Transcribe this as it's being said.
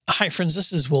Hi, friends.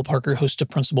 This is Will Parker, host of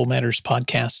Principal Matters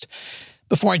podcast.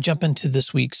 Before I jump into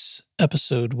this week's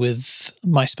episode with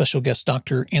my special guest,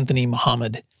 Dr. Anthony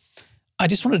Muhammad, I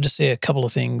just wanted to say a couple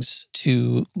of things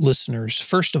to listeners.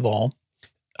 First of all,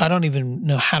 I don't even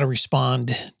know how to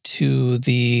respond to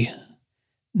the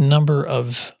number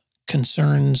of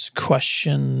concerns,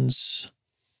 questions,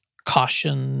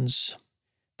 cautions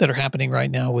that are happening right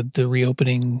now with the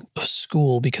reopening of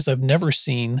school, because I've never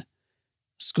seen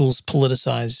schools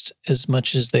politicized as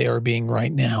much as they are being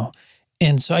right now.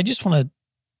 And so I just want to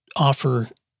offer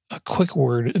a quick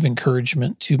word of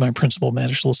encouragement to my Principal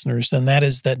Matters listeners, and that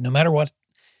is that no matter what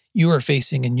you are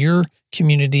facing in your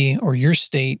community or your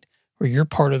state or your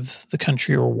part of the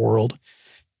country or world,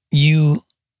 you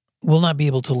will not be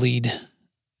able to lead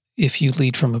if you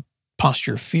lead from a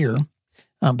posture of fear,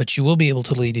 but you will be able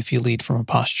to lead if you lead from a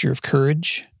posture of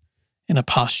courage and a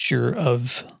posture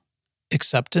of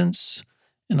acceptance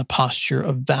and a posture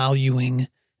of valuing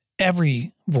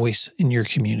every voice in your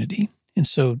community. And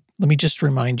so let me just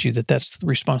remind you that that's the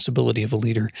responsibility of a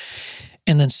leader.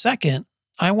 And then second,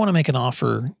 I want to make an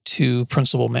offer to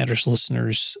Principal Matters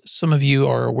listeners. Some of you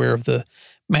are aware of the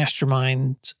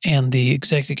mastermind and the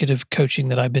executive coaching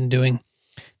that I've been doing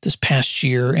this past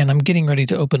year, and I'm getting ready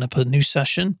to open up a new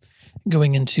session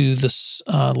going into this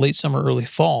late summer, early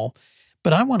fall.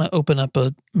 But I want to open up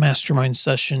a mastermind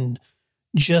session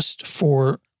just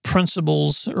for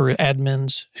principals or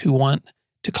admins who want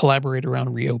to collaborate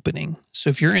around reopening. So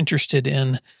if you're interested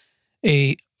in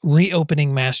a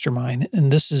reopening mastermind,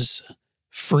 and this is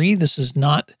free, this is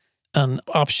not an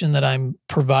option that I'm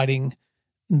providing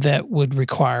that would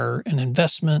require an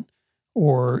investment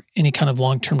or any kind of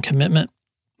long-term commitment.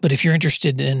 But if you're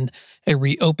interested in a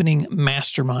reopening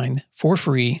mastermind for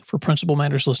free for Principal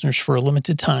Matters listeners for a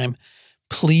limited time,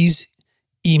 please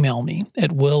email me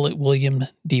at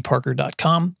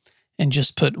will@williamdparker.com and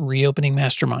just put reopening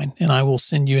mastermind, and I will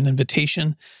send you an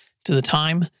invitation to the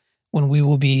time when we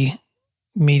will be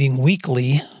meeting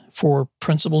weekly for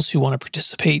principals who want to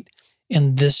participate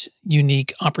in this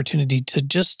unique opportunity to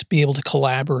just be able to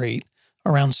collaborate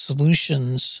around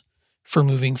solutions for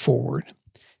moving forward.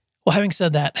 Well, having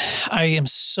said that, I am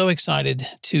so excited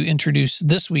to introduce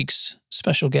this week's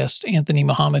special guest, Anthony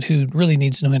Muhammad, who really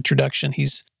needs no introduction.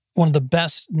 He's one of the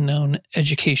best known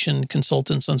education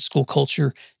consultants on school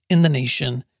culture in the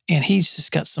nation. And he's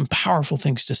just got some powerful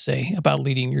things to say about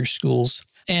leading your schools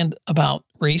and about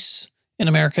race in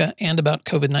America and about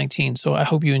COVID-19. So I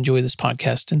hope you enjoy this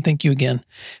podcast. And thank you again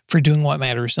for doing what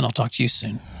matters. And I'll talk to you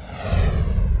soon.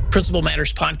 Principal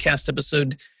Matters podcast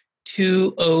episode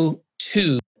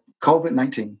 202.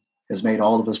 COVID-19 has made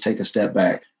all of us take a step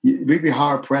back. We'd be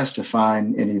hard pressed to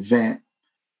find an event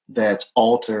that's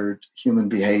altered human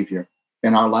behavior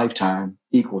in our lifetime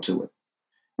equal to it.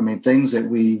 I mean, things that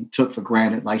we took for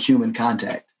granted, like human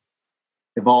contact,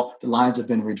 the lines have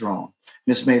been redrawn.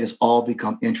 And it's made us all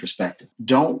become introspective.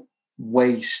 Don't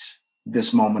waste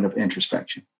this moment of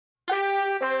introspection.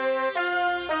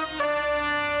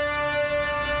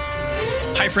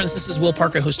 Hi, friends. This is Will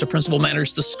Parker, host of Principal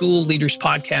Matters, the School Leaders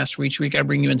Podcast, where each week I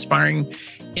bring you inspiring,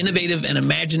 innovative, and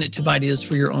imaginative ideas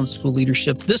for your own school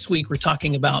leadership. This week, we're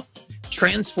talking about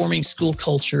transforming school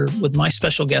culture with my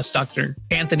special guest, Dr.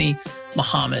 Anthony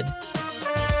Muhammad.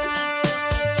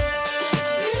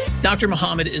 Dr.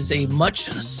 Muhammad is a much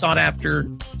sought-after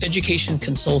education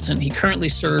consultant. He currently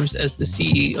serves as the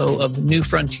CEO of New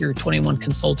Frontier 21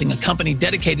 Consulting, a company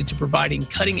dedicated to providing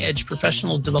cutting-edge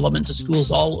professional development to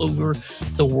schools all over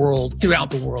the world,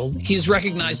 throughout the world. He's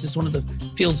recognized as one of the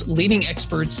field's leading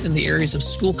experts in the areas of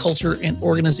school culture and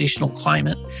organizational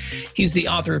climate. He's the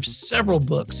author of several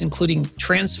books, including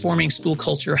Transforming School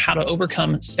Culture, How to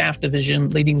Overcome Staff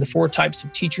Division, Leading the 4 Types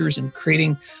of Teachers, and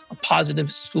Creating a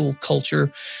Positive School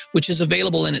Culture, which is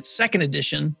available in its second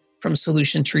edition from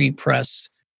Solution Tree Press.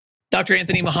 Dr.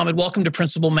 Anthony Muhammad, welcome to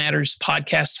Principal Matters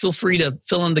podcast. Feel free to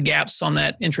fill in the gaps on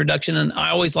that introduction. And I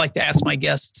always like to ask my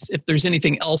guests if there's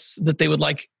anything else that they would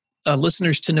like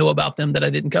listeners to know about them that I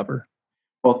didn't cover.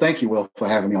 Well, thank you, Will, for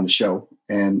having me on the show.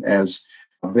 And as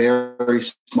a very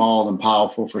small and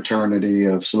powerful fraternity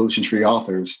of Solution Tree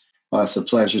authors, it's a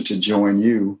pleasure to join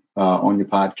you on your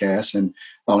podcast. And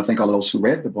I want to thank all those who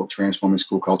read the book, Transforming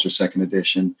School Culture, second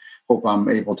edition. Hope I'm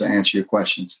able to answer your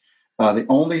questions. The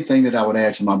only thing that I would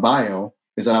add to my bio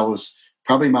is that I was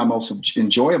probably my most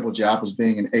enjoyable job was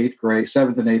being an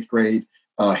 7th and 8th grade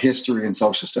history and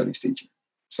social studies teacher.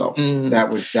 So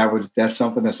that's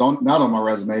something that's not on my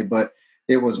resume, but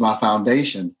it was my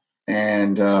foundation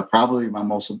and probably my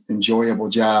most enjoyable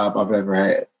job I've ever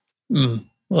had.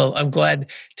 Well, I'm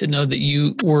glad to know that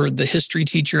you were the history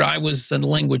teacher. I was a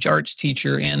language arts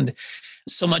teacher, and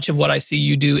So much of what I see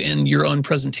you do in your own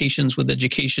presentations with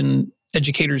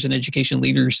educators and education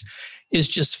leaders is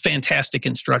just fantastic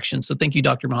instruction. So thank you,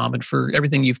 Dr. Muhammad, for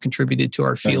everything you've contributed to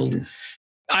our field.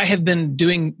 I have been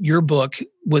doing your book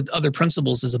with other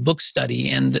principals as a book study.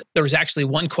 And there was actually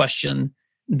one question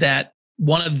that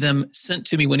one of them sent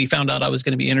to me when he found out I was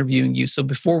going to be interviewing you. So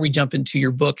before we jump into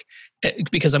your book,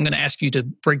 because I'm going to ask you to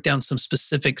break down some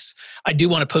specifics, I do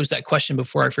want to pose that question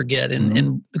before I forget.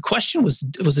 And the question was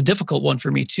a difficult one for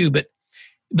me too, but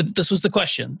this was the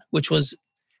question, which was,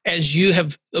 as you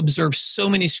have observed so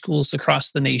many schools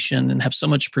across the nation and have so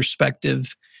much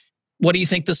perspective, what do you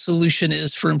think the solution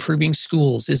is for improving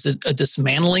schools? Is it a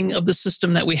dismantling of the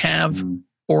system that we have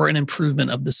or an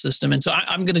improvement of the system? And so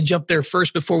I'm going to jump there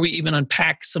first before we even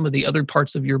unpack some of the other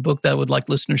parts of your book that I would like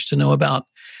listeners to know about,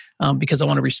 because I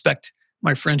want to respect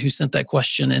my friend who sent that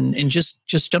question and just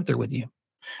jump there with you.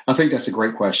 I think that's a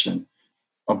great question.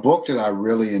 A book that I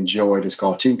really enjoyed is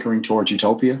called Tinkering Towards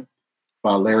Utopia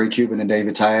by Larry Cuban and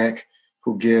David Tyek,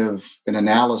 who give an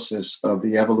analysis of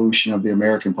the evolution of the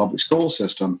American public school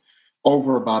system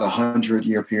over about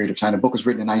 100-year period of time. The book was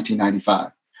written in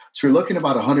 1995. So we're looking at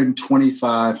about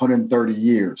 125, 130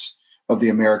 years of the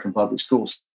American public school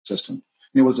system.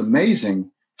 And it was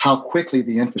amazing how quickly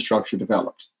the infrastructure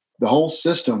developed. The whole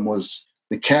system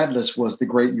the catalyst was the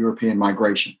great European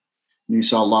migration. And you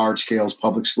saw large-scale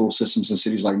public school systems in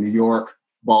cities like New York,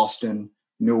 Boston,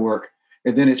 Newark,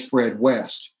 and then it spread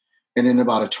west. And in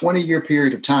about a 20-year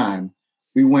period of time,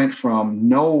 we went from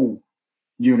no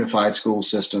unified school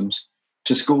systems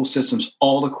to school systems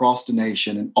all across the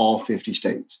nation in all 50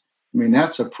 states. I mean,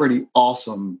 that's a pretty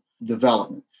awesome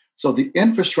development. So the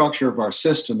infrastructure of our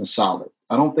system is solid.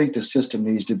 I don't think the system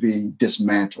needs to be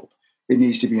dismantled. It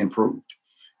needs to be improved.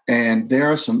 And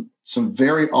there are some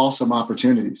very awesome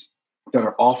opportunities that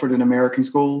are offered in American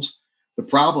schools. The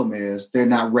problem is they're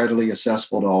not readily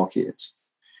accessible to all kids.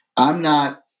 I'm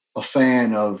not a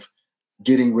fan of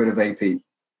getting rid of AP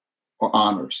or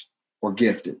honors or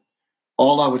gifted.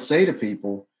 All I would say to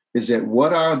people is that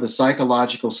what are the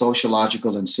psychological,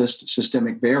 sociological, and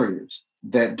systemic barriers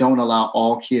that don't allow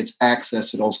all kids access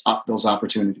to those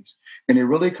opportunities? And it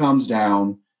really comes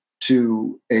down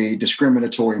to a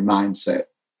discriminatory mindset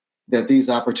that these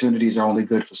opportunities are only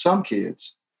good for some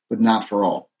kids, but not for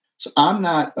all. So I'm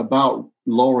not about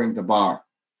lowering the bar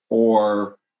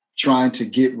or trying to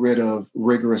get rid of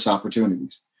rigorous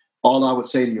opportunities. All I would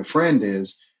say to your friend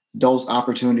is those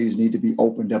opportunities need to be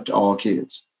opened up to all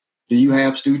kids. Do you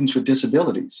have students with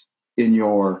disabilities in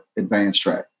your advanced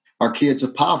track? Are kids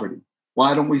of poverty?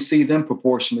 Why don't we see them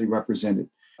proportionally represented?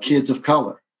 Kids of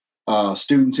color,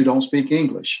 students who don't speak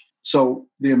English. So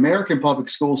the American public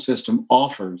school system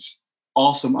offers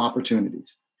awesome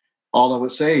opportunities. All I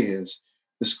would say is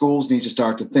the schools need to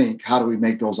start to think, how do we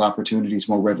make those opportunities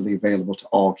more readily available to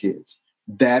all kids?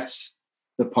 That's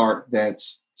the part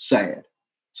that's sad.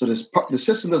 So the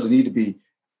system doesn't need to be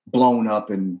blown up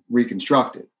and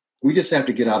reconstructed. We just have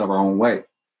to get out of our own way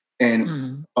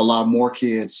and allow more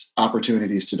kids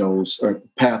opportunities to those, or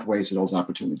pathways to those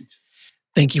opportunities.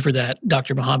 Thank you for that,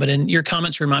 Dr. Muhammad. And your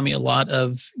comments remind me a lot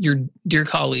of your dear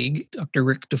colleague, Dr.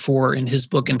 Rick DeFore, in his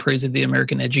book In Praise of the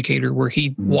American Educator, where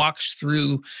he walks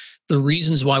through the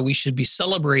reasons why we should be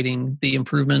celebrating the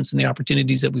improvements and the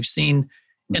opportunities that we've seen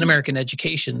in American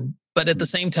education, but at the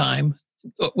same time,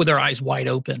 with our eyes wide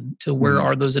open to where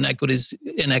are those inequities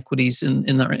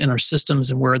in our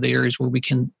systems, and where are the areas where we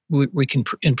can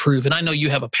improve. And I know you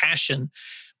have a passion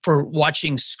for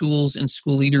watching schools and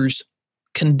school leaders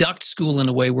conduct school in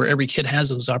a way where every kid has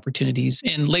those opportunities.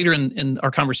 And later in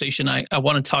our conversation, I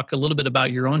want to talk a little bit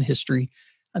about your own history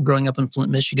growing up in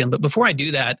Flint, Michigan. But before I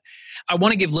do that, I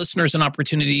want to give listeners an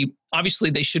opportunity. Obviously,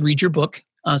 they should read your book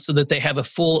so that they have a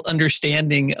full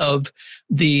understanding of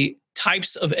the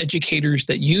types of educators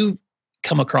that you've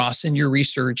come across in your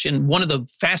research. And one of the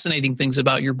fascinating things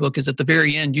about your book is at the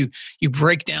very end, you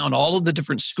break down all of the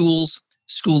different schools,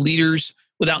 school leaders,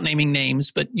 without naming names,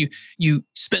 but you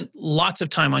spent lots of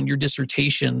time on your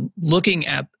dissertation looking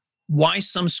at why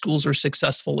some schools are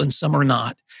successful and some are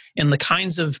not, and the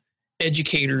kinds of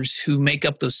educators who make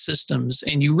up those systems.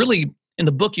 And you really, in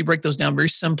the book, you break those down very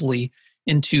simply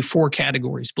into 4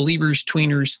 categories: believers,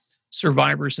 tweeners,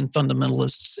 survivors, and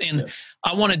fundamentalists. And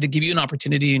I wanted to give you an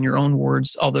opportunity in your own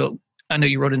words, although I know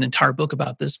you wrote an entire book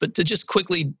about this, but to just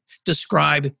quickly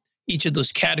describe each of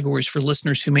those categories for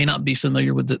listeners who may not be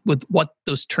familiar with what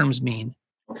those terms mean.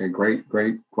 Okay, great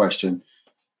question.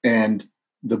 And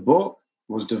the book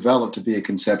was developed to be a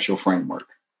conceptual framework.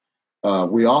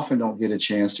 We often don't get a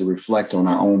chance to reflect on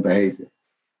our own behavior,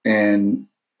 and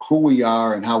who we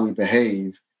are and how we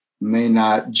behave may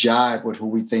not jive with who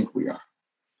we think we are.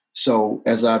 So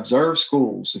as I observed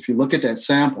schools, if you look at that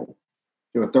sample,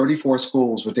 there were 34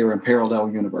 schools, but they were in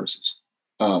parallel universes,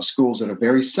 schools that are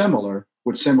very similar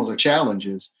with similar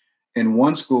challenges. And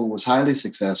one school was highly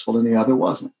successful and the other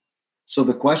wasn't. So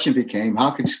the question became,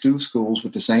 how can two schools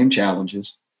with the same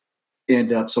challenges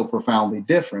end up so profoundly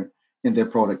different in their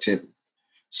productivity?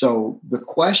 So the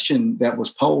question that was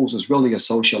posed is really a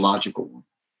sociological one.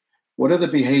 What are the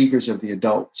behaviors of the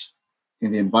adults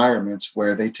in the environments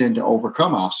where they tend to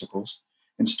overcome obstacles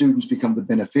and students become the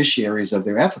beneficiaries of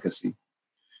their efficacy?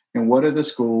 And what are the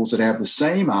schools that have the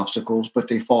same obstacles, but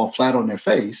they fall flat on their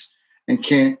face and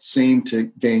can't seem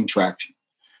to gain traction?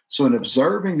 So in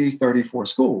observing these 34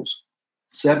 schools,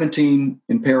 17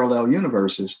 in parallel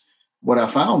universes, what I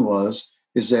found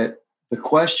is that the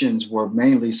questions were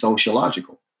mainly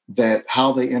sociological, that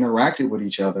how they interacted with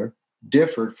each other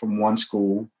differed from one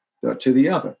school to the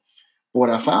other. What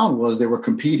I found was there were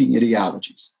competing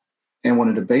ideologies. And one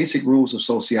of the basic rules of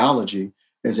sociology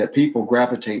is that people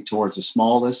gravitate towards the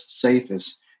smallest,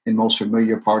 safest, and most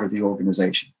familiar part of the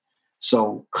organization.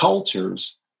 So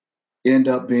cultures end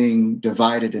up being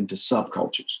divided into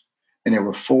subcultures. And there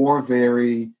were 4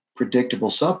 very predictable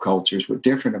subcultures with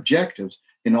different objectives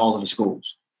in all of the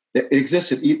schools. It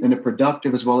existed in the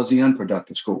productive as well as the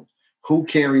unproductive schools. Who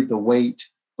carried the weight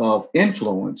of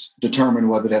influence determined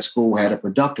whether that school had a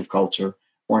productive culture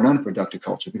or an unproductive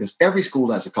culture, because every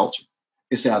school has a culture.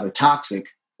 It's either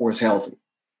toxic or it's healthy.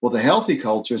 Well, the healthy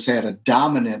cultures had a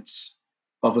dominance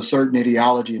of a certain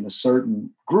ideology in a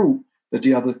certain group that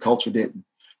the other culture didn't.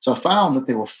 So I found that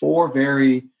there were 4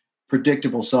 very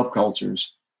predictable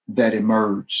subcultures that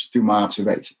emerged through my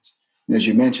observations. And as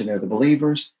you mentioned, they're the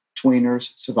believers,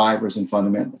 tweeners, survivors, and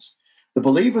fundamentalists. The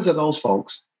believers are those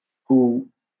folks who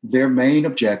their main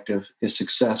objective is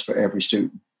success for every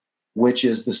student, which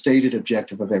is the stated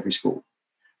objective of every school.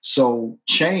 So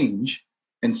change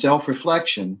and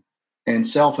self-reflection and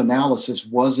self-analysis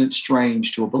wasn't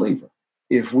strange to a believer.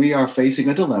 If we are facing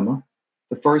a dilemma,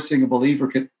 the first thing a believer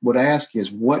would ask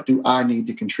is, what do I need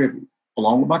to contribute,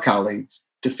 along with my colleagues,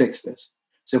 to fix this?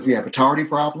 So if we have a tardy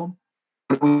problem,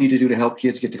 what do we need to do to help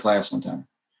kids get to class on time?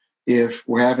 If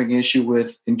we're having an issue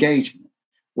with engagement,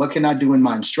 what can I do in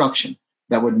my instruction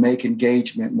that would make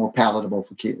engagement more palatable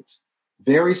for kids?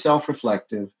 Very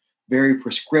self-reflective, very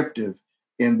prescriptive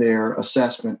in their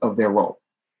assessment of their role.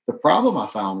 The problem I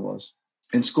found was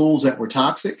in schools that were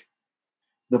toxic,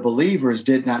 the believers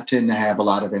did not tend to have a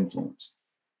lot of influence.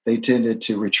 They tended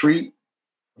to retreat,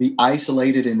 be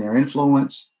isolated in their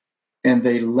influence, and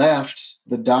they left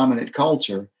the dominant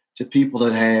culture to people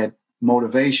that had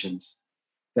motivations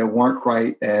that weren't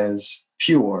quite as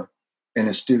pure and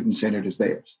as student-centered as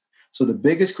theirs. So the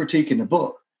biggest critique in the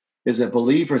book is that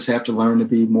believers have to learn to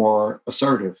be more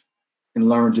assertive and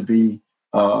learn to be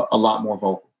a lot more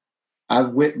vocal. I've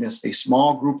witnessed a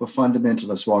small group of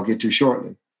fundamentalists, who I'll get to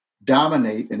shortly,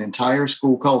 dominate an entire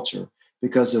school culture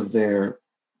because of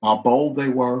how bold they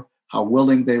were, how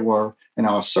willing they were, and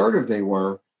how assertive they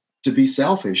were to be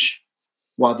selfish,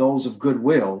 while those of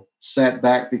goodwill sat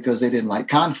back because they didn't like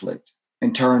conflict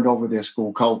and turned over their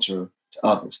school culture to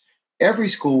others. Every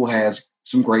school has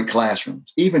some great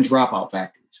classrooms, even dropout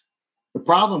factories. The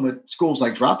problem with schools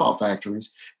like dropout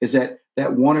factories is that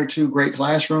 1 or 2 great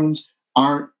classrooms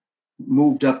aren't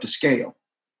moved up to scale,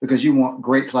 because you want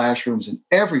great classrooms in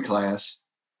every class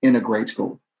in a great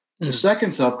school. The second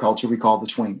subculture we call the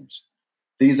tweeners.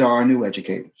 These are our new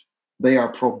educators. They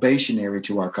are probationary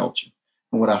to our culture.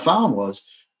 And what I found was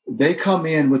they come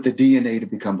in with the DNA to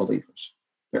become believers.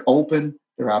 They're open,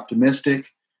 they're optimistic,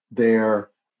 they're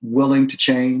willing to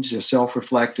change, they're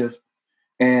self-reflective.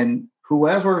 And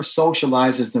whoever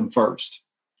socializes them first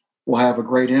will have a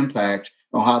great impact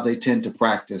on how they tend to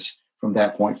practice from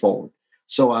that point forward.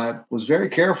 So I was very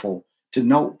careful to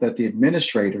note that the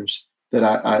administrators that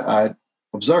I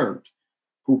observed,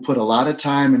 who put a lot of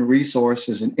time and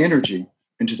resources and energy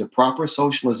into the proper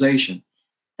socialization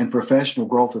and professional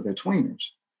growth of their tweeners,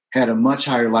 had a much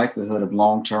higher likelihood of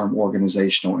long-term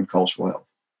organizational and cultural health.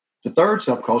 The third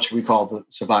subculture we call the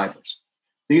survivors.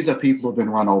 These are people who have been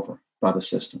run over by the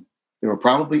system. They were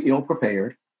probably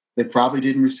ill-prepared. They probably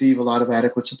didn't receive a lot of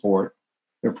adequate support.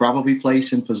 They're probably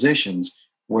placed in positions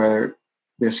where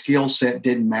their skill set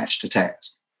didn't match the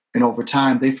task. And over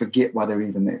time, they forget why they're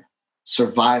even there.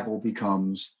 Survival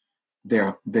becomes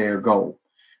their goal.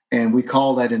 And we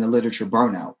call that in the literature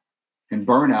burnout. And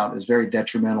burnout is very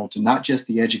detrimental to not just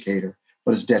the educator,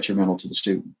 but it's detrimental to the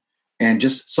student. And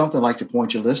just something I'd like to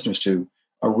point your listeners to,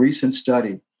 a recent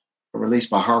study released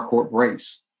by Harcourt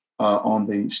Brace on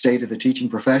the state of the teaching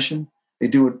profession. They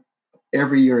do it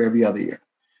every year, every other year.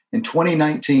 In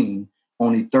 2019,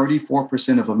 only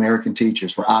 34% of American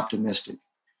teachers were optimistic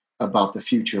about the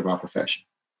future of our profession.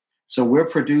 So we're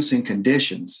producing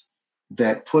conditions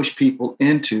that push people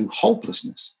into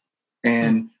hopelessness.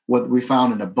 And what we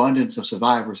found an abundance of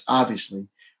survivors, obviously,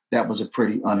 that was a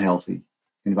pretty unhealthy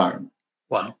environment.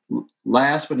 Wow.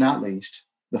 Last but not least,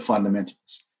 the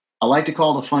fundamentalists. I like to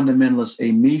call the fundamentalist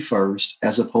a me first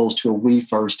as opposed to a we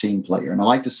first team player. And I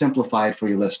like to simplify it for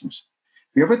your listeners.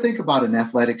 If you ever think about an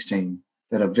athletics team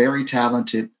that a very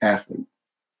talented athlete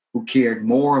who cared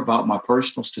more about my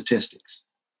personal statistics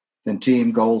than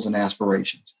team goals and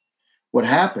aspirations, what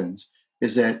happens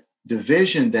is that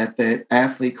division that that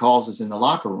athlete causes in the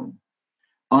locker room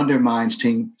undermines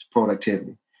team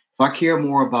productivity. If I care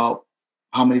more about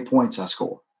how many points I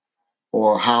score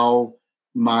or how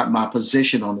my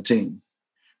position on the team,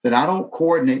 then I don't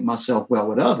coordinate myself well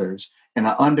with others and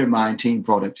I undermine team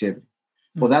productivity.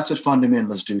 Well, that's what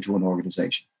fundamentalists do to an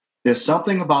organization. There's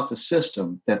something about the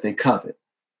system that they covet,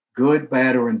 good,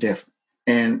 bad, or indifferent,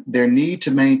 and their need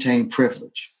to maintain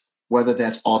privilege, whether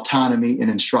that's autonomy in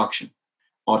instruction,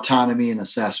 autonomy in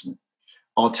assessment,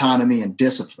 autonomy in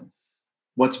discipline.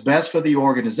 What's best for the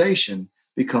organization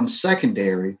becomes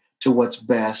secondary to what's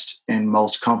best and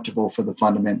most comfortable for the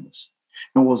fundamentalists.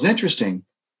 And what was interesting,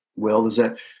 Will, is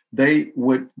that they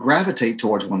would gravitate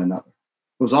towards one another.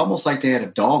 It was almost like they had a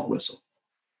dog whistle.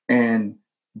 And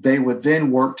they would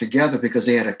then work together because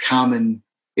they had a common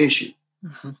issue.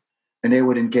 Mm-hmm. And they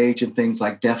would engage in things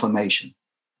like defamation,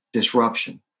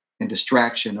 disruption, and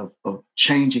distraction of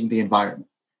changing the environment.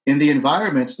 In the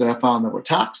environments that I found that were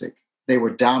toxic, they were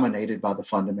dominated by the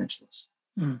fundamentalists.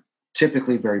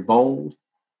 Typically very bold,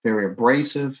 very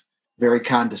abrasive, very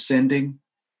condescending,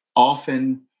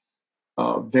 often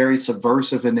very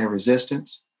subversive in their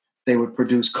resistance. They would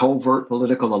produce covert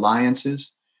political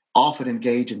alliances, often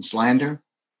engage in slander,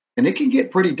 and it can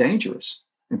get pretty dangerous,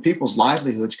 and people's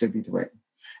livelihoods could be threatened.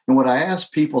 And what I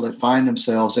ask people that find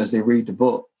themselves, as they read the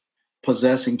book,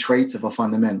 possessing traits of a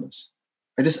fundamentalist,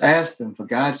 I just ask them, for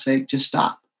God's sake, just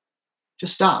stop.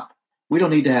 Just stop. We don't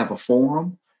need to have a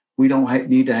forum. We don't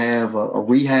need to have a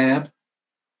rehab.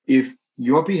 If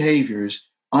your behaviors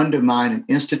undermine an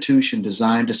institution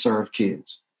designed to serve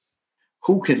kids,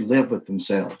 who could live with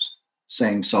themselves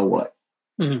saying, so what?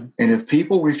 Mm-hmm. And if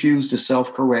people refuse to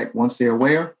self-correct once they're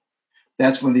aware,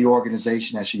 that's when the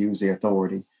organization has to use their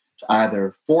authority to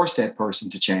either force that person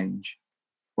to change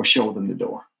or show them the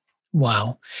door.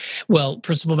 Wow. Well,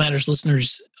 Principal Matters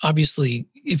listeners, obviously,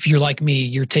 if you're like me,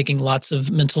 you're taking lots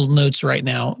of mental notes right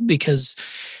now, because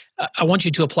I want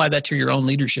you to apply that to your own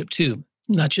leadership too.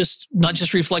 Not just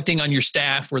reflecting on your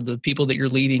staff or the people that you're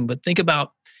leading, but think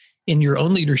about in your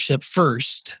own leadership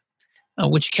first.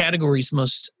 Which categories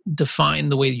most define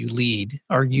the way you lead?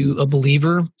 Are you a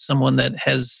believer, someone that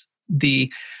has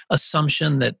the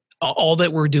assumption that all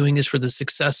that we're doing is for the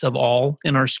success of all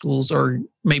in our schools? Or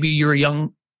maybe you're a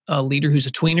young leader who's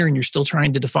a tweener and you're still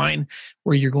trying to define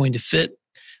where you're going to fit.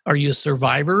 Are you a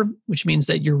survivor, which means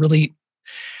that you're really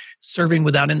serving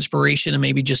without inspiration and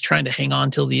maybe just trying to hang on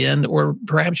till the end? Or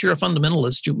perhaps you're a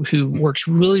fundamentalist who works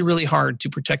really, really hard to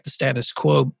protect the status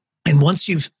quo. And once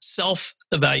you've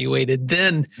self-evaluated,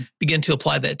 then begin to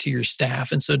apply that to your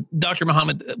staff. And so, Dr.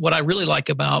 Muhammad, what I really like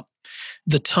about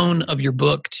the tone of your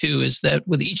book, too, is that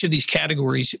with each of these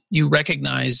categories, you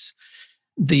recognize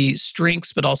the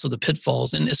strengths, but also the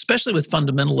pitfalls. And especially with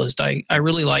fundamentalist, I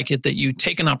really like it that you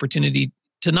take an opportunity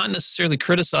to not necessarily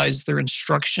criticize their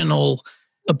instructional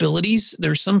abilities.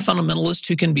 There's some fundamentalists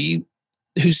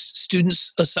whose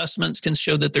students' assessments can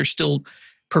show that they're still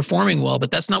performing well,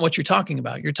 but that's not what you're talking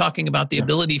about. You're talking about the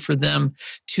ability for them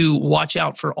to watch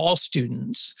out for all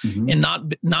students and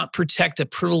not protect a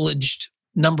privileged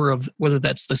number of, whether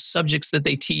that's the subjects that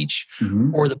they teach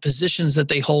or the positions that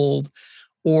they hold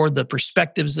or the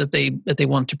perspectives that they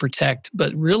want to protect,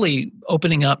 but really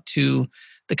opening up to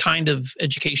the kind of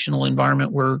educational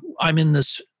environment where I'm in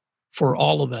this for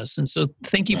all of us. And so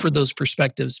thank you for those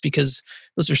perspectives, because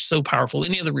those are so powerful.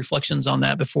 Any other reflections on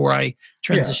that before I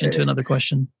transition to another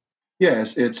question?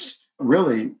 Yes, it's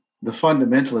really the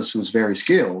fundamentalist who's very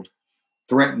skilled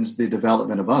threatens the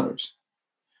development of others.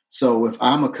 So if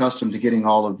I'm accustomed to getting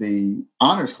all of the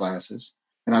honors classes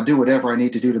and I do whatever I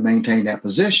need to do to maintain that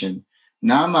position,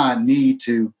 now my need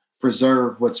to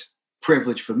preserve what's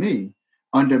privileged for me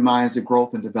undermines the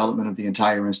growth and development of the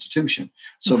entire institution.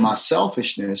 So my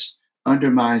selfishness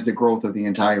undermines the growth of the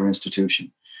entire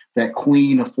institution. That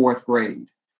queen of fourth grade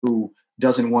who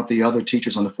doesn't want the other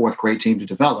teachers on the fourth grade team to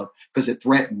develop because it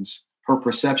threatens her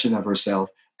perception of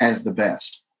herself as the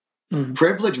best.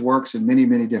 Privilege works in many,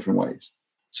 many different ways.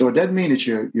 So it doesn't mean that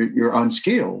you're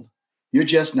unskilled. You're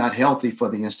just not healthy for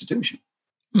the institution.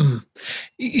 Mm.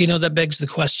 That begs the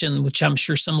question, which I'm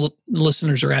sure some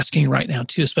listeners are asking right now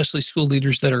too, especially school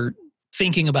leaders that are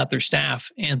thinking about their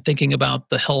staff and thinking about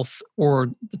the health or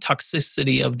the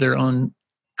toxicity of their own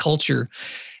culture.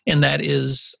 And that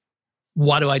is,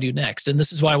 what do I do next? And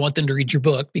this is why I want them to read your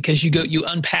book, because you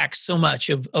unpack so much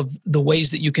of the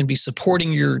ways that you can be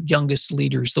supporting your youngest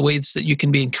leaders, the ways that you can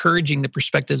be encouraging the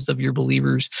perspectives of your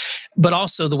believers, but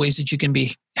also the ways that you can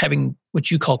be having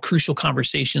what you call crucial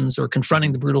conversations or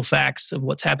confronting the brutal facts of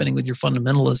what's happening with your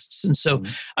fundamentalists. And so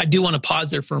I do want to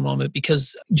pause there for a moment,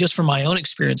 because just from my own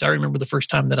experience, I remember the first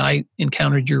time that I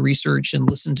encountered your research and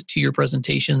listened to your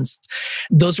presentations.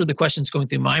 Those were the questions going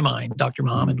through my mind, Dr.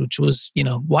 Muhammad, which was,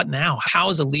 what now? How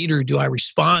as a leader do I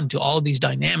respond to all of these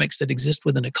dynamics that exist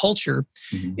within a culture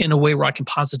in a way where I can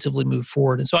positively move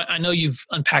forward? And so I know you've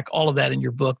unpacked all of that in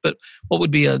your book, but what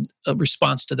would be a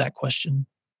response to that question?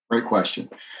 Great question.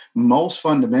 Most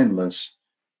fundamentalists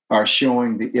are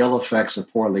showing the ill effects of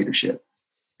poor leadership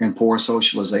and poor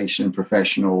socialization and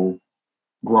professional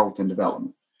growth and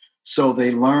development. So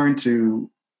they learn to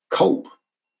cope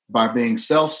by being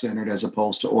self-centered as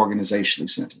opposed to organizationally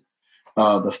centered.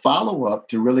 The follow-up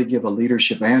to really give a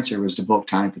leadership answer is the book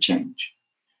Time for Change,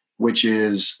 which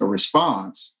is a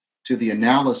response to the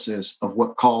analysis of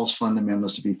what calls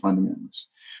fundamentalists to be fundamentalists.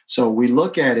 So we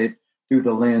look at it through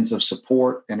the lens of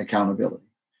support and accountability.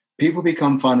 People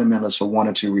become fundamentalists for one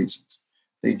or two reasons.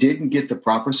 They didn't get the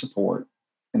proper support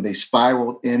and they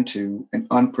spiraled into an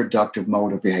unproductive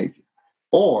mode of behavior.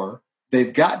 Or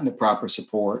they've gotten the proper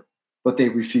support, but they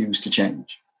refuse to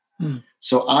change.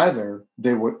 So either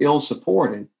they were ill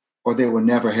supported or they were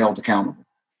never held accountable.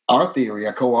 Our theory,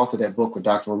 I co-authored that book with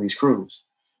Dr. Luis Cruz,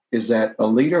 is that a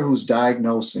leader who's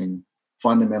diagnosing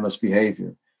fundamentalist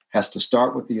behavior has to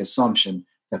start with the assumption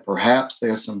that perhaps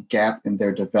there's some gap in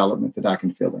their development that I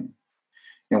can fill in.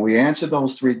 And we answer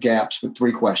those three gaps with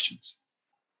three questions: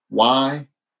 why,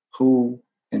 who,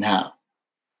 and how.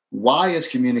 Why is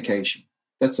communication.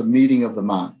 That's a meeting of the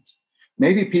minds.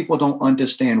 Maybe people don't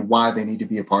understand why they need to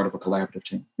be a part of a collaborative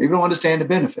team. Maybe they don't understand the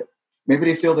benefit. Maybe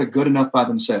they feel they're good enough by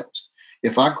themselves.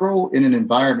 If I grow in an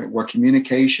environment where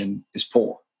communication is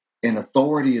poor and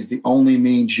authority is the only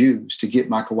means used to get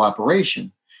my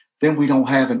cooperation, then we don't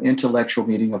have an intellectual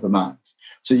meeting of the minds.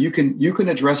 So you can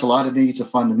address a lot of needs of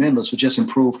fundamentalists with just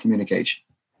improved communication.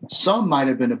 Some might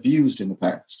have been abused in the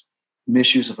past.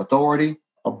 Misuse of authority,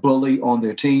 a bully on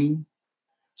their team.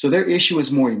 So their issue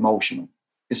is more emotional.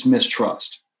 It's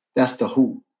mistrust. That's the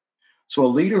who. So a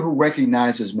leader who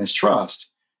recognizes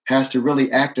mistrust has to really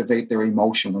activate their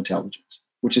emotional intelligence,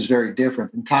 which is very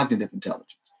different than cognitive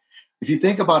intelligence. If you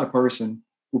think about a person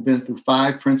who's been through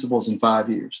 5 principles in 5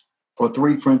 years or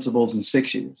 3 principles in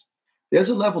 6 years, there's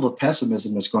a level of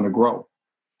pessimism that's going to grow,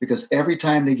 because every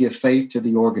time they give faith to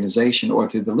the organization or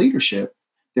to the leadership,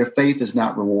 their faith is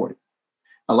not rewarded.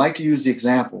 I like to use the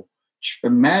example.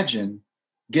 Imagine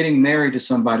getting married to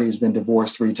somebody who's been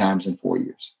divorced 3 times in 4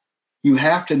 years. You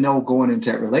have to know going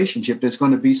into that relationship, there's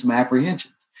going to be some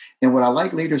apprehensions. And what I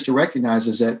like leaders to recognize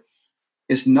is that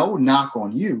it's no knock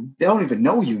on you. They don't even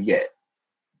know you yet.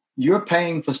 You're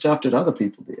paying for stuff that other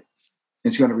people did.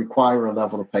 It's going to require a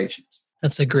level of patience.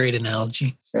 That's a great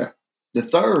analogy. Yeah. The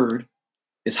third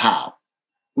is how.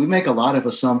 We make a lot of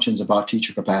assumptions about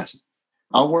teacher capacity.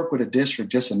 I work with a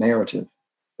district, just a narrative,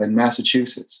 in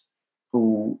Massachusetts,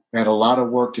 who had a lot of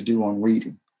work to do on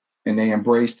reading. And they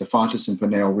embraced the Fontes and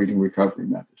Pinnell reading recovery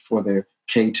method for their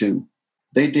K2.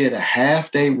 They did a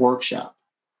half-day workshop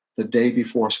the day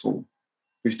before school,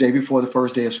 the day before the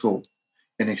first day of school,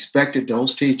 and expected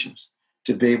those teachers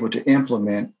to be able to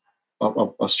implement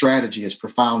a strategy as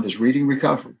profound as reading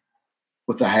recovery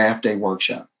with a half-day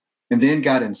workshop, and then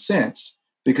got incensed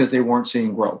because they weren't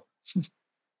seeing growth.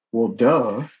 Well,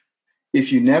 duh.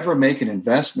 If you never make an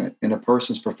investment in a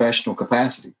person's professional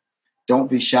capacity, don't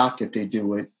be shocked if they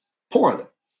do it poorly.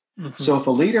 Mm-hmm. So if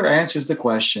a leader answers the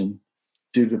question,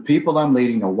 do the people I'm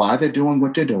leading know why they're doing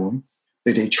what they're doing?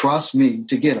 Do they trust me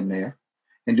to get them there?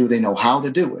 And do they know how to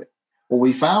do it? What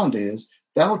we found is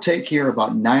that'll take care of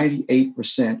about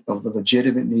 98% of the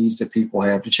legitimate needs that people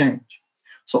have to change.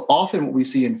 So often what we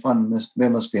see in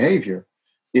fundamentalist behavior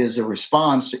is a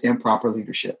response to improper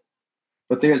leadership.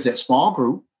 But there's that small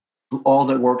group who all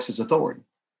that works is authority.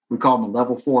 We call them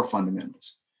level 4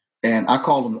 fundamentalists. And I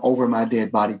call them over my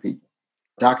dead body people.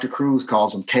 Dr. Cruz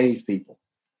calls them cave people,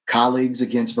 colleagues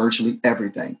against virtually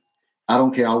everything. I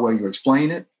don't care how well you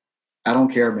explain it. I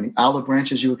don't care how many olive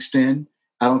branches you extend.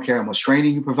 I don't care how much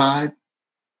training you provide.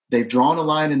 They've drawn a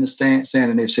line in the sand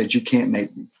and they've said, you can't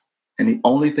make me. And the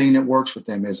only thing that works with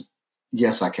them is,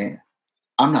 yes, I can.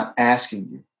 I'm not asking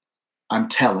you. I'm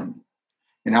telling you.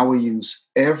 And I will use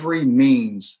every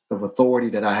means of authority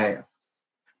that I have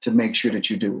to make sure that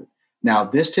you do it. Now,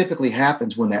 this typically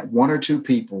happens when that one or two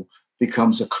people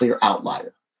becomes a clear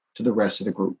outlier to the rest of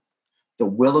the group. The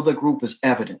will of the group is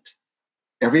evident.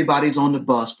 Everybody's on the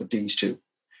bus but these two.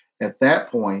 At that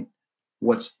point,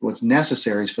 what's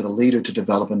necessary is for the leader to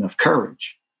develop enough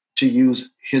courage to use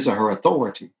his or her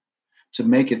authority to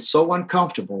make it so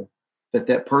uncomfortable that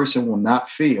that person will not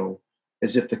feel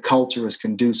as if the culture is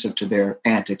conducive to their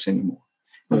antics anymore.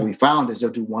 And what we found is they'll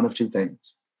do one of two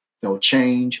things. They'll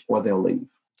change or they'll leave.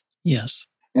 Yes.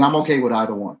 And I'm okay with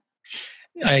either one.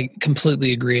 I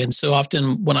completely agree. And so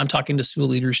often when I'm talking to school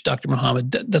leaders, Dr.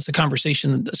 Muhammad, that's a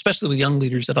conversation, especially with young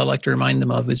leaders, that I like to remind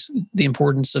them of, is the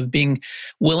importance of being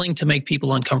willing to make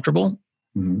people uncomfortable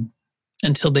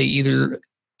until they either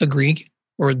agree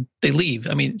or they leave.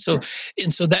 I mean, so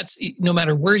that's, no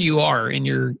matter where you are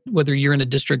in whether you're in a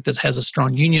district that has a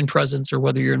strong union presence or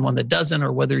whether you're in one that doesn't,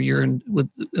 or whether you're in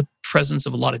with the presence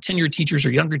of a lot of tenured teachers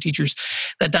or younger teachers,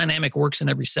 that dynamic works in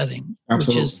every setting.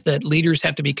 Absolutely. Which is that leaders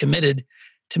have to be committed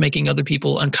to making other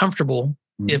people uncomfortable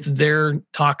if they're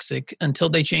toxic until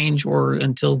they change or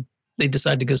until they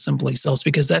decide to go someplace else,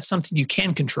 because that's something you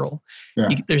can control. Yeah.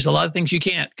 There's a lot of things you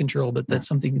can't control, but that's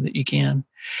something that you can.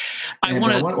 I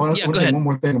want to say one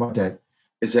more thing about that,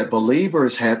 is that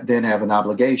believers then have an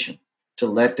obligation to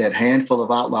let that handful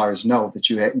of outliers know that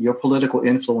your political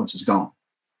influence is gone.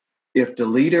 If the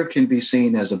leader can be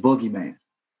seen as a boogeyman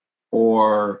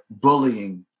or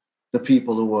bullying the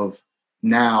people who have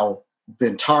now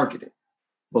been targeted,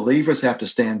 believers have to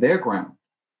stand their ground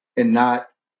and not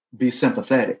be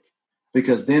sympathetic.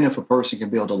 Because then if a person can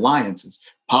build alliances,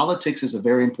 politics is a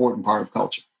very important part of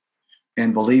culture.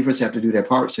 And believers have to do their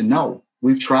part. Say, no,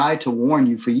 we've tried to warn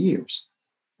you for years.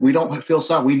 We don't feel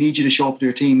sorry. We need you to show up to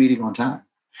your team meeting on time.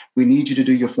 We need you to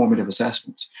do your formative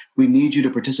assessments. We need you to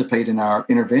participate in our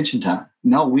intervention time.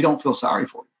 No, we don't feel sorry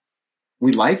for you.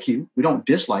 We like you. We don't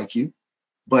dislike you.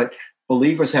 But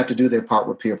believers have to do their part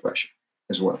with peer pressure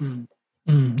as well.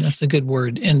 That's a good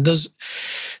word. And there's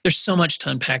so much to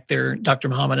unpack there, Dr.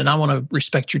 Muhammad, and I want to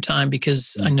respect your time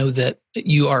because I know that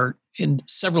you are in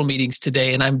several meetings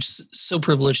today, and I'm so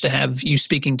privileged to have you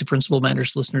speaking to Principal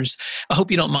Matters listeners. I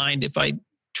hope you don't mind if I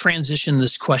transition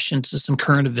this question to some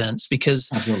current events, because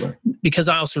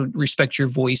I also respect your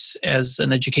voice as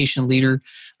an education leader,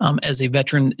 as a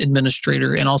veteran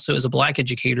administrator, and also as a Black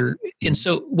educator. And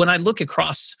so when I look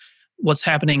across what's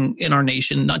happening in our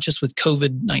nation, not just with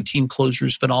COVID-19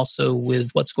 closures, but also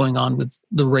with what's going on with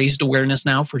the raised awareness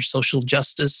now for social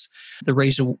justice, the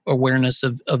raised awareness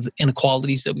of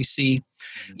inequalities that we see.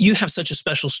 You have such a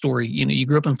special story. You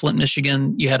grew up in Flint,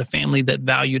 Michigan. You had a family that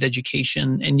valued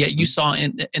education, and yet you saw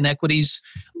inequities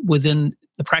within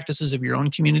the practices of your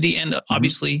own community. And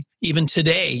obviously, even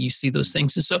today, you see those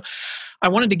things. And so I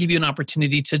wanted to give you an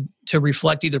opportunity to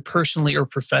reflect either personally or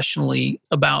professionally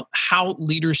about how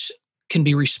leaders can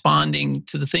be responding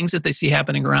to the things that they see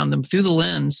happening around them through the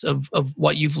lens of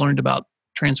what you've learned about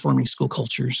transforming school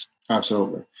cultures.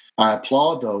 Absolutely. I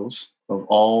applaud those of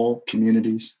all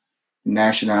communities,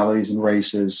 nationalities, and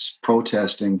races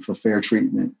protesting for fair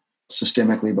treatment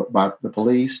systemically by the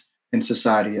police and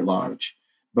society at large.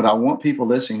 But I want people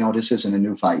listening to know this isn't a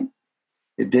new fight.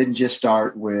 It didn't just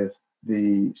start with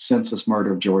the senseless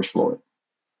murder of George Floyd,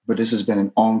 but this has been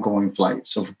an ongoing fight.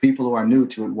 So for people who are new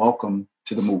to it, welcome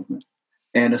to the movement.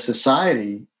 And a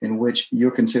society in which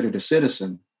you're considered a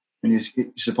citizen and you're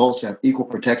supposed to have equal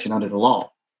protection under the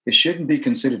law, it shouldn't be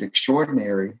considered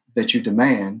extraordinary that you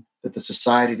demand that the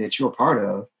society that you're a part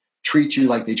of treat you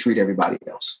like they treat everybody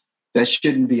else. That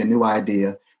shouldn't be a new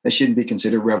idea. That shouldn't be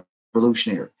considered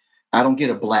revolutionary. I don't get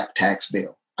a Black tax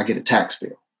bill. I get a tax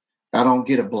bill. I don't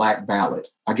get a Black ballot.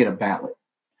 I get a ballot.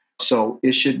 So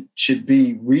it should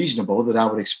be reasonable that I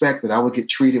would expect that I would get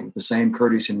treated with the same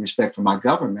courtesy and respect from my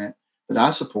government that I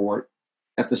support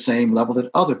at the same level that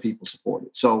other people support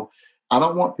it. So I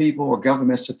don't want people or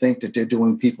governments to think that they're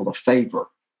doing people a favor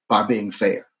by being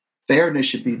fair. Fairness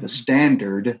should be the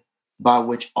standard by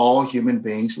which all human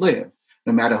beings live,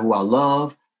 no matter who I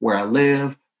love, where I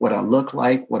live, what I look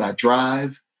like, what I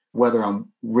drive, whether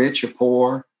I'm rich or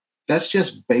poor. That's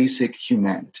just basic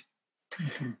humanity.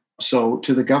 So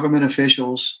to the government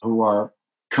officials who are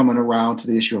coming around to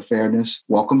the issue of fairness,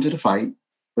 welcome to the fight,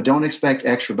 but don't expect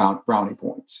extra brownie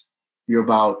points. You're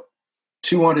about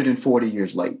 240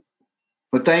 years late.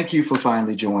 But thank you for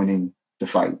finally joining the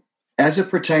fight. As it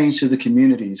pertains to the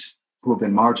communities who have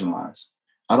been marginalized,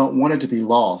 I don't want it to be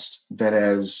lost that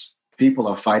as people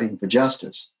are fighting for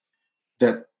justice,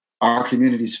 that our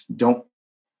communities don't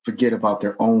forget about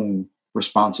their own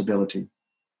responsibility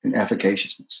and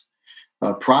efficaciousness.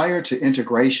 Prior to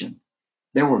integration,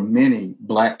 there were many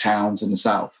Black towns in the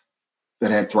South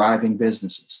that had thriving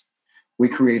businesses. We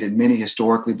created many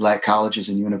historically Black colleges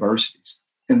and universities.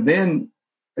 And then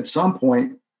at some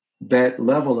point, that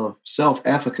level of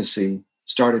self-efficacy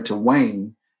started to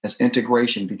wane as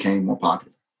integration became more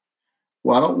popular.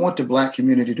 Well, I don't want the Black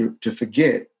community to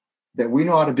forget that we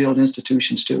know how to build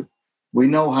institutions too. We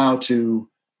know how to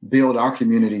build our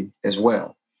community as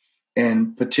well.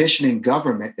 And petitioning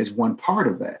government is one part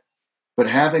of that. But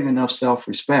having enough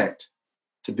self-respect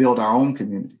to build our own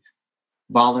communities,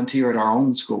 volunteer at our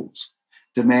own schools,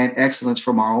 demand excellence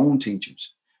from our own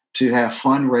teachers, to have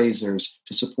fundraisers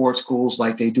to support schools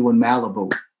like they do in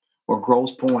Malibu or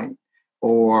Grosse Pointe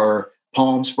or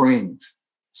Palm Springs.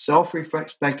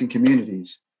 Self-respecting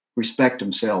communities respect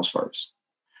themselves first.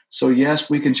 So yes,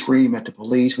 we can scream at the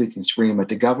police, we can scream at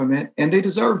the government, and they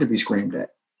deserve to be screamed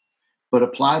at. But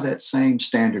apply that same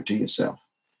standard to yourself.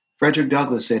 Frederick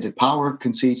Douglass said that power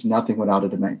concedes nothing without a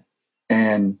demand.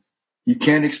 And you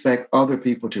can't expect other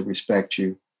people to respect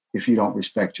you if you don't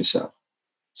respect yourself.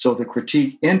 So the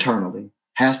critique internally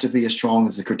has to be as strong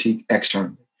as the critique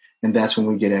externally. And that's when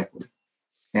we get equity.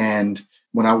 And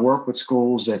when I work with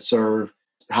schools that serve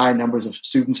high numbers of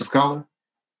students of color,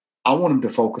 I want them to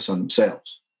focus on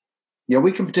themselves. Yeah,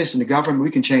 we can petition the government.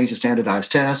 We can change the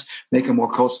standardized tests, make them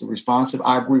more culturally responsive.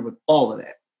 I agree with all of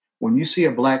that. When you see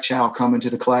a Black child come into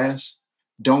the class,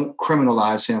 don't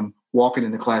criminalize him walking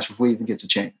in the class before he even gets a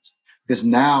chance. Because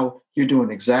now you're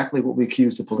doing exactly what we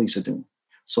accuse the police of doing.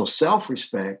 So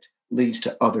self-respect leads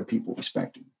to other people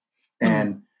respecting you.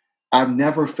 And I've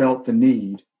never felt the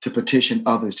need to petition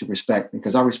others to respect me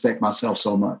because I respect myself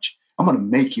so much. I'm going to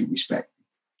make you respect me.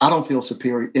 I don't feel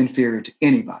inferior to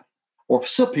anybody or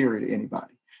superior to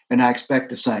anybody. And I expect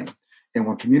the same. And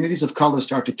when communities of color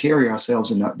start to carry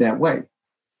ourselves in that way,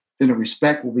 then the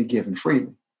respect will be given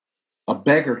freely. A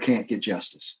beggar can't get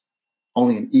justice.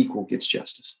 Only an equal gets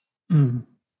justice.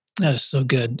 That is so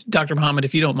good. Dr. Muhammad,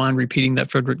 if you don't mind repeating that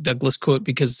Frederick Douglass quote,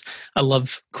 because I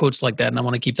love quotes like that and I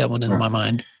want to keep that one in my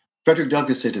mind. Frederick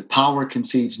Douglass said that power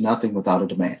concedes nothing without a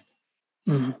demand.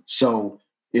 So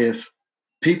if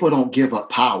people don't give up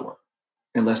power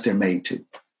unless they're made to.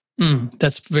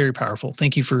 That's very powerful.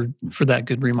 Thank you for that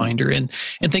good reminder. And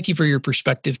thank you for your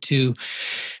perspective too.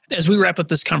 As we wrap up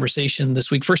this conversation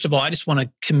this week, first of all, I just want to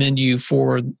commend you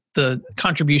for the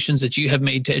contributions that you have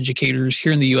made to educators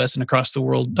here in the U.S. and across the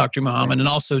world, Dr. Muhammad, and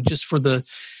also just for the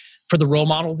role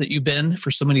model that you've been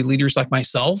for so many leaders like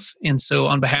myself. And so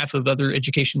on behalf of other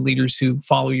education leaders who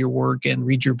follow your work and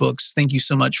read your books, thank you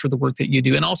so much for the work that you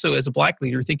do. And also as a Black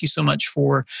leader, thank you so much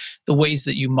for the ways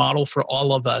that you model for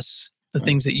all of us the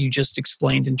things that you just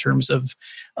explained in terms of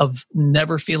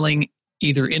never feeling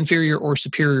either inferior or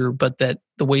superior, but that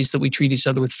the ways that we treat each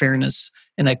other with fairness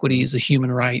and equity is a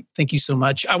human right. Thank you so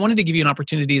much. I wanted to give you an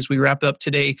opportunity as we wrap up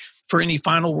today for any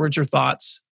final words or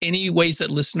thoughts, any ways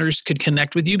that listeners could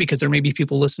connect with you, because there may be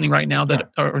people listening right now that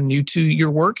are new to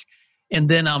your work. And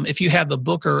then if you have a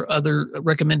book or other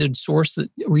recommended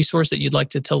resource that you'd like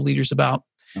to tell leaders about,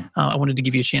 I wanted to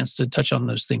give you a chance to touch on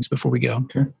those things before we go.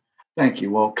 Okay. Thank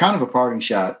you. Well, kind of a parting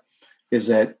shot is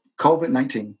that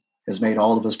COVID-19 has made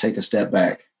all of us take a step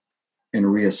back and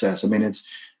reassess. I mean,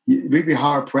 we'd be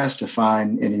hard pressed to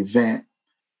find an event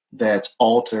that's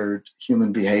altered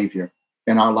human behavior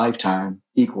in our lifetime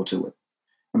equal to it.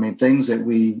 I mean, things that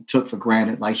we took for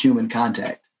granted, like human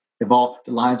contact, the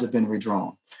lines have been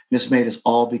redrawn. And it's made us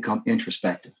all become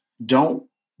introspective. Don't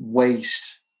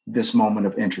waste this moment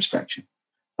of introspection.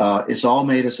 It's all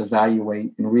made us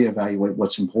evaluate and reevaluate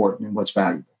what's important and what's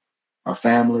valuable. Our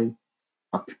family,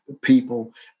 our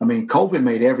people. I mean, COVID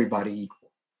made everybody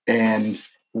equal, and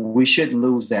we shouldn't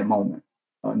lose that moment.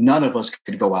 None of us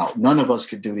could go out. None of us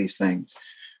could do these things.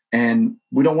 And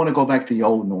we don't want to go back to the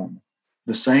old normal.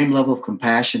 The same level of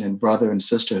compassion and brother and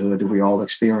sisterhood that we all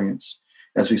experienced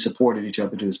as we supported each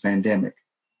other through this pandemic.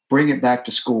 Bring it back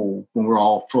to school when we're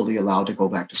all fully allowed to go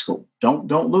back to school. Don't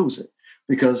lose it.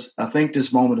 Because I think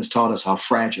this moment has taught us how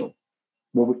fragile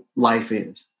life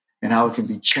is and how it can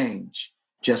be changed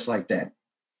just like that.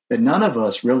 That none of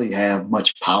us really have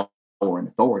much power and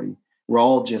authority. We're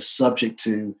all just subject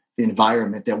to the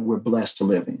environment that we're blessed to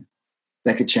live in.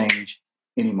 That could change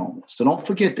any moment. So don't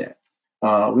forget that.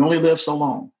 We only live so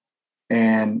long,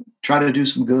 and try to do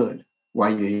some good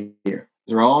while you're here.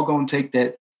 They're all going to take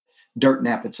that dirt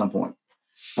nap at some point.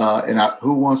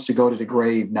 Who wants to go to the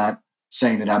grave not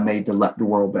saying that I made the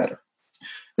world better?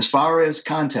 As far as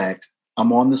contact,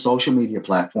 I'm on the social media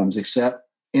platforms except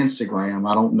Instagram.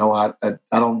 I don't know. I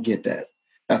don't get that.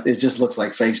 It just looks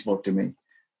like Facebook to me.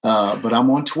 But I'm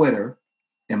on Twitter,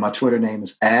 and my Twitter name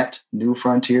is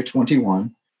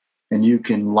 @NewFrontier21. And you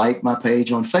can like my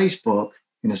page on Facebook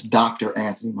and it's Dr.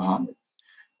 Anthony Muhammad.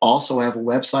 Also, I have a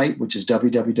website, which is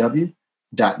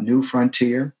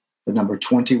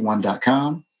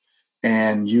www.newfrontier21.com.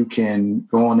 And you can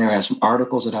go on there. I have some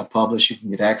articles that I publish you can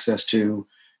get access to.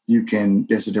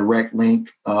 There's a direct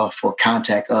link for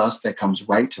Contact Us that comes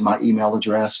right to my email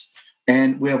address.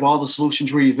 And we have all the Solution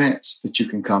Tree events that you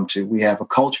can come to. We have a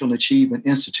Cultural and Achievement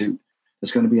Institute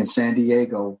that's going to be in San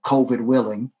Diego, COVID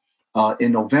willing,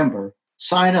 in November.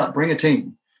 Sign up, bring a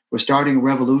team. We're starting a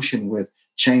revolution with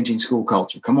changing school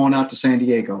culture. Come on out to San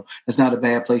Diego. It's not a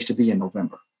bad place to be in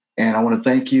November. And I want to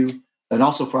thank you. And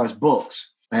also for our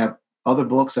books, I have other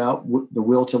books out, The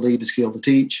Will to Lead, The Skill to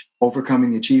Teach, Overcoming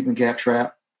the Achievement Gap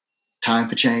Trap, Time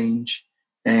for Change.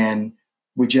 And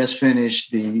we just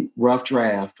finished the rough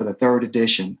draft for the 3rd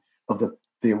edition of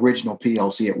the original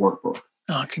PLC at Work book.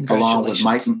 Oh, congratulations.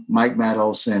 Along with Mike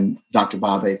Meadows and Dr.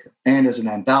 Bob Baker. And there's an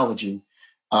anthology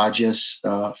I just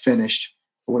finished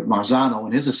with Marzano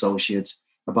and his associates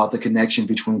about the connection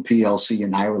between PLC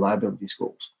and high reliability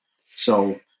schools.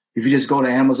 So if you just go to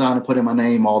Amazon and put in my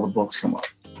name, all the books come up.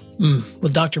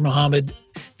 Well, Dr. Muhammad,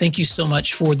 thank you so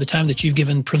much for the time that you've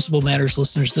given Principal Matters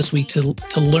listeners this week to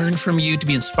learn from you, to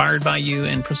be inspired by you.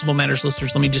 And Principal Matters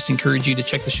listeners, let me just encourage you to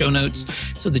check the show notes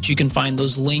so that you can find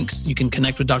those links. You can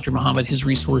connect with Dr. Muhammad, his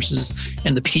resources,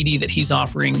 and the PD that he's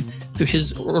offering through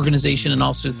his organization and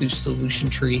also through Solution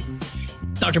Tree.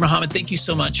 Dr. Muhammad, thank you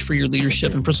so much for your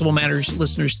leadership. And Principal Matters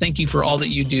listeners, thank you for all that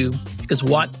you do, because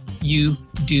what you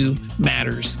do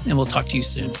matters. And we'll talk to you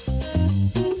soon.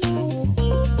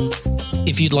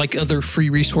 If you'd like other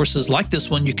free resources like this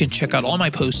one, you can check out all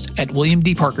my posts at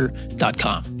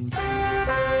williamdparker.com.